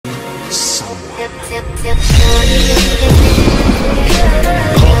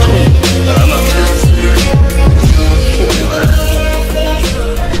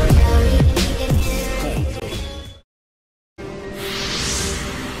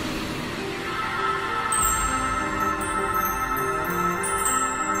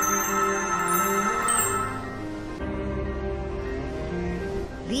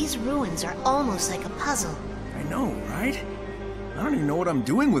These ruins are almost like a puzzle. I know, right? I don't even know what I'm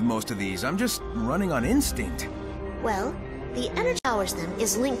doing with most of these. I'm just running on instinct. Well, the energy that powers them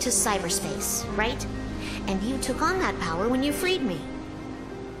is linked to cyberspace, right? And you took on that power when you freed me.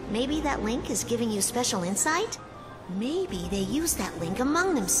 Maybe that link is giving you special insight? Maybe they use that link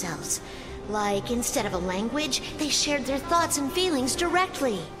among themselves. Like, instead of a language, they shared their thoughts and feelings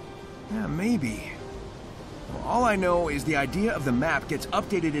directly. Yeah, maybe. Well, all I know is the idea of the map gets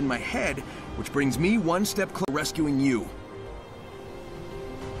updated in my head, which brings me one step closer to rescuing you.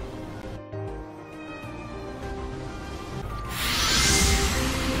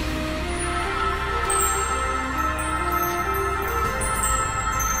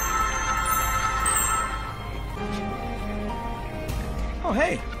 Oh,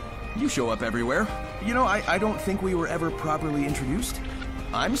 hey! You show up everywhere. You know, I don't think we were ever properly introduced.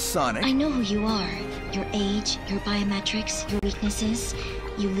 I'm Sonic. I know who you are. Your age, your biometrics, your weaknesses.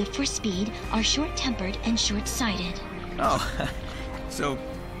 You live for speed, are short-tempered and short-sighted. Oh, so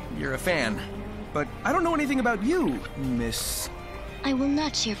you're a fan. But I don't know anything about you, Miss... I will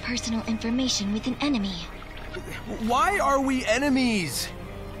not share personal information with an enemy. Why are we enemies?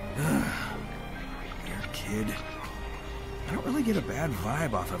 Weird kid. I don't really get a bad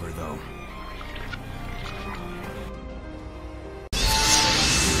vibe off of her, though.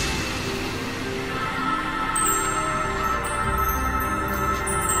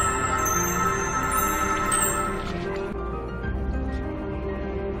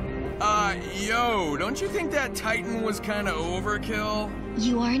 Yo, don't you think that Titan was kinda overkill?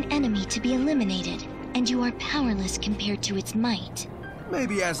 You are an enemy to be eliminated, and you are powerless compared to its might.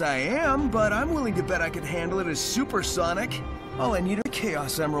 Maybe as I am, but I'm willing to bet I could handle it as supersonic. All I need are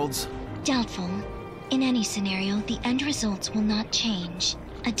Chaos Emeralds. Doubtful. In any scenario, the end results will not change.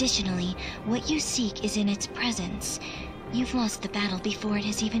 Additionally, what you seek is in its presence. You've lost the battle before it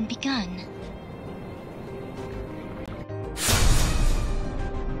has even begun.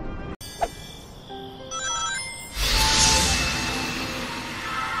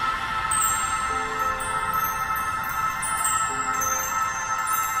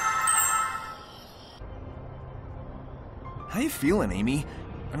 How you feeling, Amy?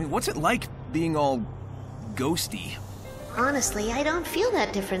 I mean, what's it like being all ghosty? Honestly, I don't feel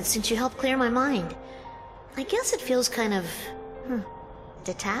that different since you helped clear my mind. I guess it feels kind of...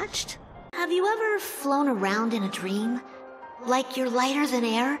 detached? Have you ever flown around in a dream? Like you're lighter than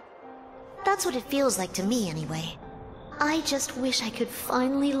air? That's what it feels like to me, anyway. I just wish I could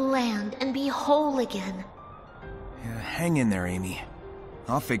finally land and be whole again. Yeah, hang in there, Amy.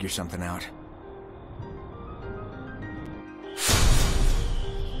 I'll figure something out.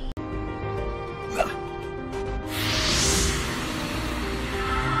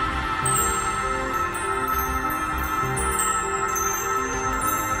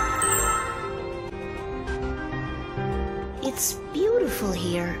 It's beautiful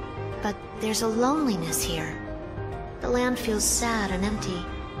here, but there's a loneliness here. The land feels sad and empty.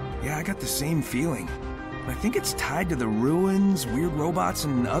 Yeah, I got the same feeling. I think it's tied to the ruins, weird robots,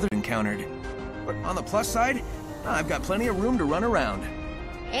 and others encountered. But on the plus side, I've got plenty of room to run around.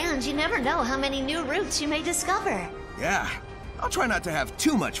 And you never know how many new routes you may discover. Yeah, I'll try not to have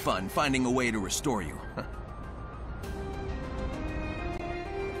too much fun finding a way to restore you.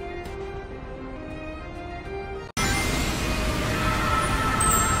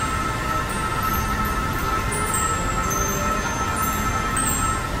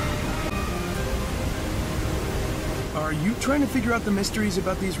 Are you trying to figure out the mysteries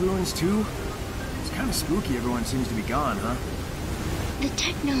about these ruins too? It's kind of spooky everyone seems to be gone, huh? The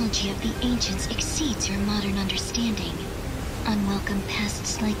technology of the ancients exceeds your modern understanding. Unwelcome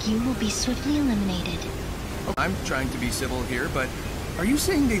pests like you will be swiftly eliminated. I'm trying to be civil here, but are you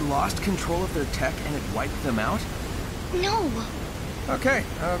saying they lost control of their tech and it wiped them out? No! Okay.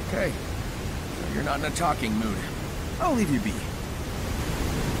 You're not in a talking mood. I'll leave you be.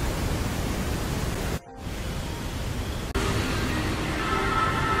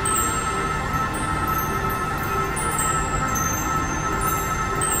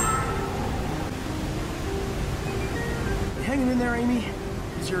 Hanging in there, Amy?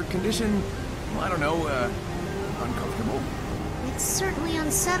 Is your condition, well, I don't know, uncomfortable? It's certainly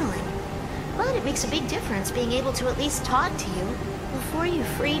unsettling, but it makes a big difference being able to at least talk to you. Before you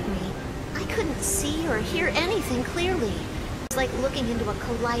freed me, I I couldn't see or hear anything clearly. It was like looking into a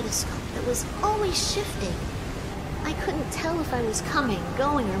kaleidoscope that was always shifting. I couldn't tell if I was coming,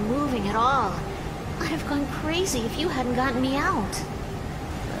 going, or moving at all. I'd have gone crazy if you hadn't gotten me out.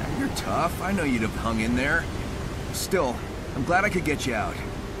 You're tough. I know you'd have hung in there. Still, I'm glad I could get you out.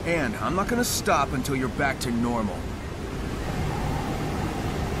 And I'm not gonna stop until you're back to normal.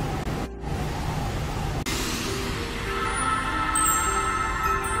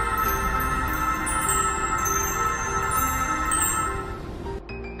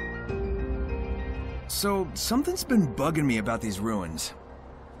 So, something's been bugging me about these ruins.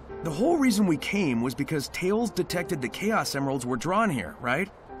 The whole reason we came was because Tails detected the Chaos Emeralds were drawn here, right?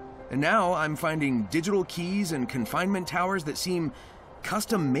 And now I'm finding digital keys and confinement towers that seem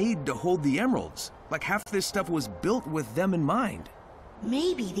custom-made to hold the emeralds. Like half this stuff was built with them in mind.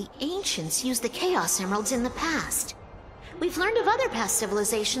 Maybe the ancients used the Chaos Emeralds in the past. We've learned of other past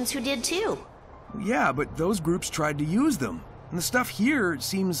civilizations who did too. Yeah, but those groups tried to use them. And the stuff here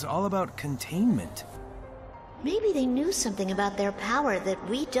seems all about containment. Maybe they knew something about their power that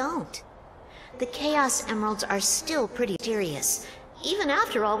we don't. The Chaos Emeralds are still pretty mysterious, even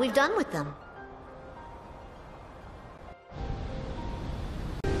after all we've done with them.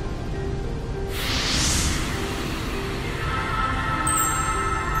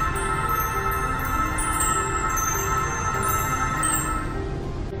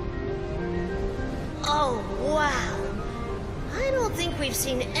 Oh, wow. I don't think we've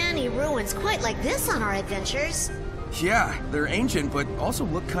seen any ruins quite like this on our adventures. Yeah, they're ancient, but also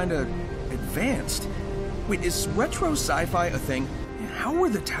look kinda advanced. Wait, is retro sci-fi a thing? How were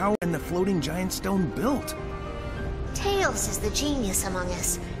the tower and the floating giant stone built? Tails is the genius among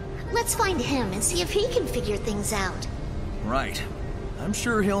us. Let's find him and see if he can figure things out. Right. I'm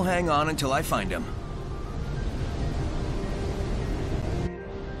sure he'll hang on until I find him.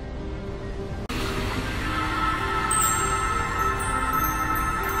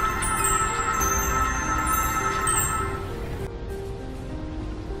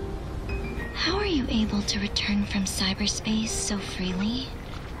 How are you able to return from cyberspace so freely?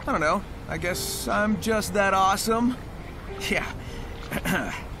 I don't know. I guess I'm just that awesome. Yeah.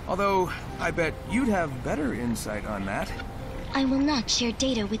 Although, I bet you'd have better insight on that. I will not share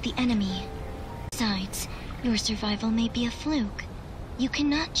data with the enemy. Besides, your survival may be a fluke. You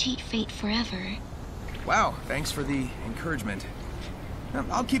cannot cheat fate forever. Wow, thanks for the encouragement.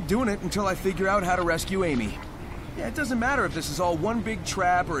 I'll keep doing it until I figure out how to rescue Amy. Yeah, it doesn't matter if this is all one big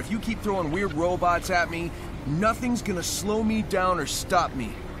trap or if you keep throwing weird robots at me. Nothing's gonna slow me down or stop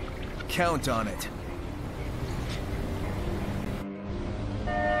me. Count on it.